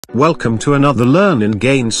Welcome to another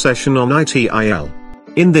Learnandgain session on ITIL.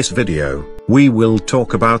 In this video, we will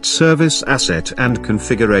talk about service asset and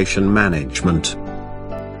configuration management.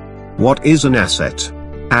 What is an asset?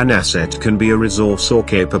 An asset can be a resource or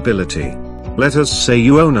capability. Let us say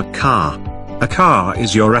you own a car. A car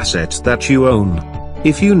is your asset that you own.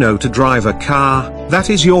 If you know to drive a car, that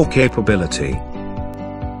is your capability.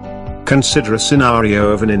 Consider a scenario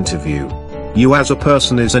of an interview. You as a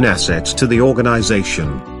person is an asset to the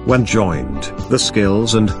organization. When joined, the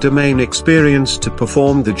skills and domain experience to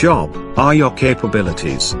perform the job are your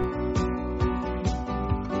capabilities.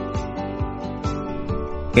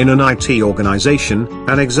 In an IT organization,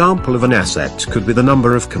 an example of an asset could be the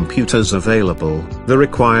number of computers available, the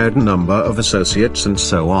required number of associates, and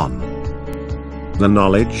so on. The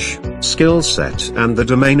knowledge, skill set, and the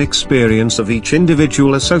domain experience of each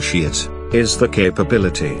individual associate is the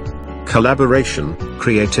capability. Collaboration,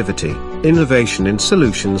 creativity, innovation in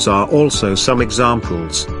solutions are also some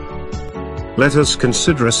examples. Let us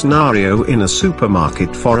consider a scenario in a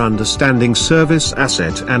supermarket for understanding service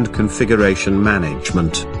asset and configuration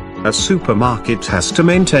management. A supermarket has to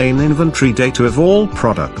maintain inventory data of all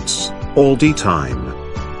products, all the time.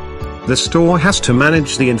 The store has to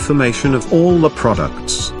manage the information of all the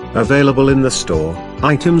products available in the store,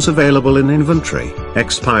 items available in inventory,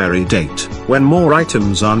 expiry date, when more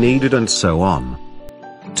items are needed, and so on.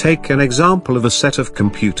 Take an example of a set of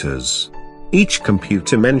computers. Each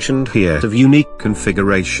computer mentioned here have unique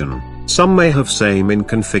configuration. Some may have same in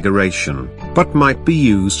configuration, but might be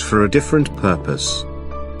used for a different purpose.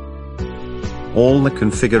 All the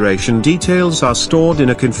configuration details are stored in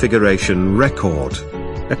a configuration record.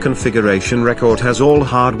 A configuration record has all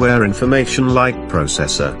hardware information like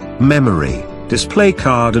processor, memory, display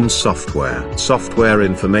card, and software. Software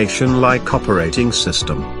information like operating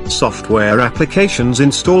system, software applications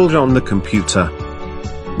installed on the computer.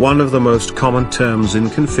 One of the most common terms in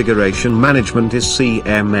configuration management is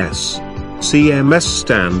CMS. CMS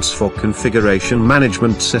stands for Configuration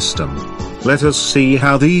Management System. Let us see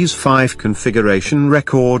how these 5 configuration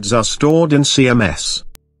records are stored in CMS.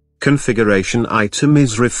 Configuration item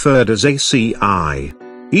is referred as a CI.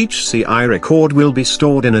 Each CI record will be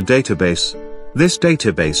stored in a database. This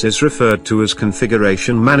database is referred to as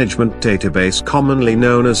Configuration Management Database, commonly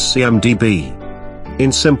known as CMDB.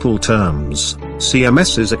 In simple terms,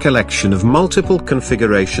 CMS is a collection of multiple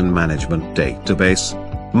configuration management database.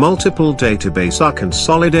 Multiple databases are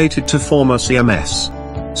consolidated to form a CMS.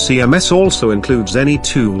 CMS also includes any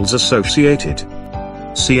tools associated.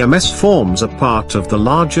 CMS forms a part of the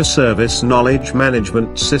larger Service Knowledge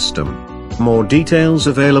Management System. More details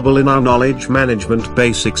available in our Knowledge Management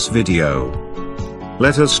Basics video.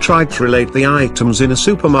 Let us try to relate the items in a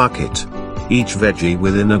supermarket. Each veggie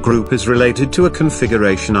within a group is related to a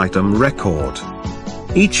configuration item record.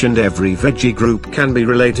 Each and every veggie group can be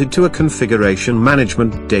related to a configuration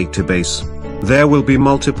management database. There will be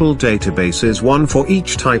multiple databases, one for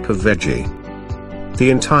each type of veggie. The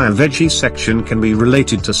entire veggie section can be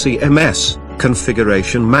related to CMS,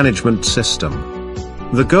 Configuration Management System.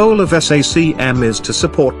 The goal of SACM is to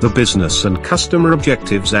support the business and customer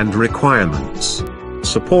objectives and requirements.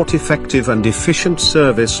 Support effective and efficient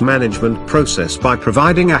service management process by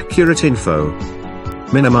providing accurate info.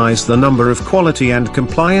 Minimize the number of quality and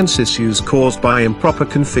compliance issues caused by improper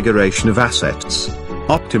configuration of assets.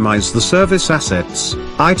 Optimize the service assets,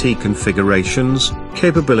 IT configurations,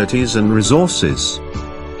 capabilities, and resources.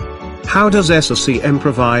 How does SACM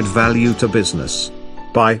provide value to business?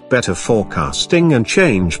 By better forecasting and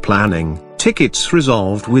change planning, tickets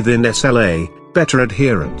resolved within SLA, better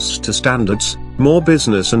adherence to standards, more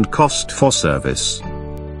business and cost for service.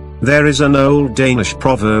 There is an old Danish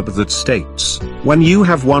proverb that states, when you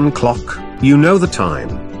have one clock, you know the time,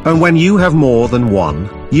 and when you have more than one,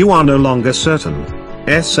 you are no longer certain.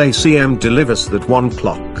 SACM delivers that one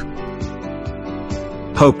clock.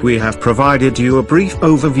 Hope we have provided you a brief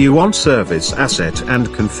overview on service asset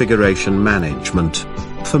and configuration management.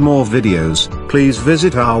 For more videos, please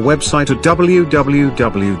visit our website at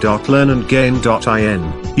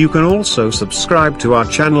www.learnandgain.in. You can also subscribe to our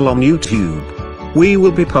channel on YouTube. We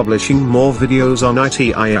will be publishing more videos on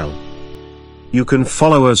ITIL. You can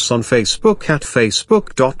follow us on Facebook at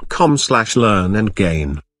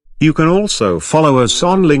facebook.com/learnandgain. You can also follow us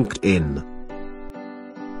on LinkedIn.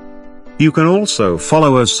 You can also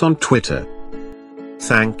follow us on Twitter.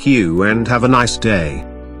 Thank you and have a nice day.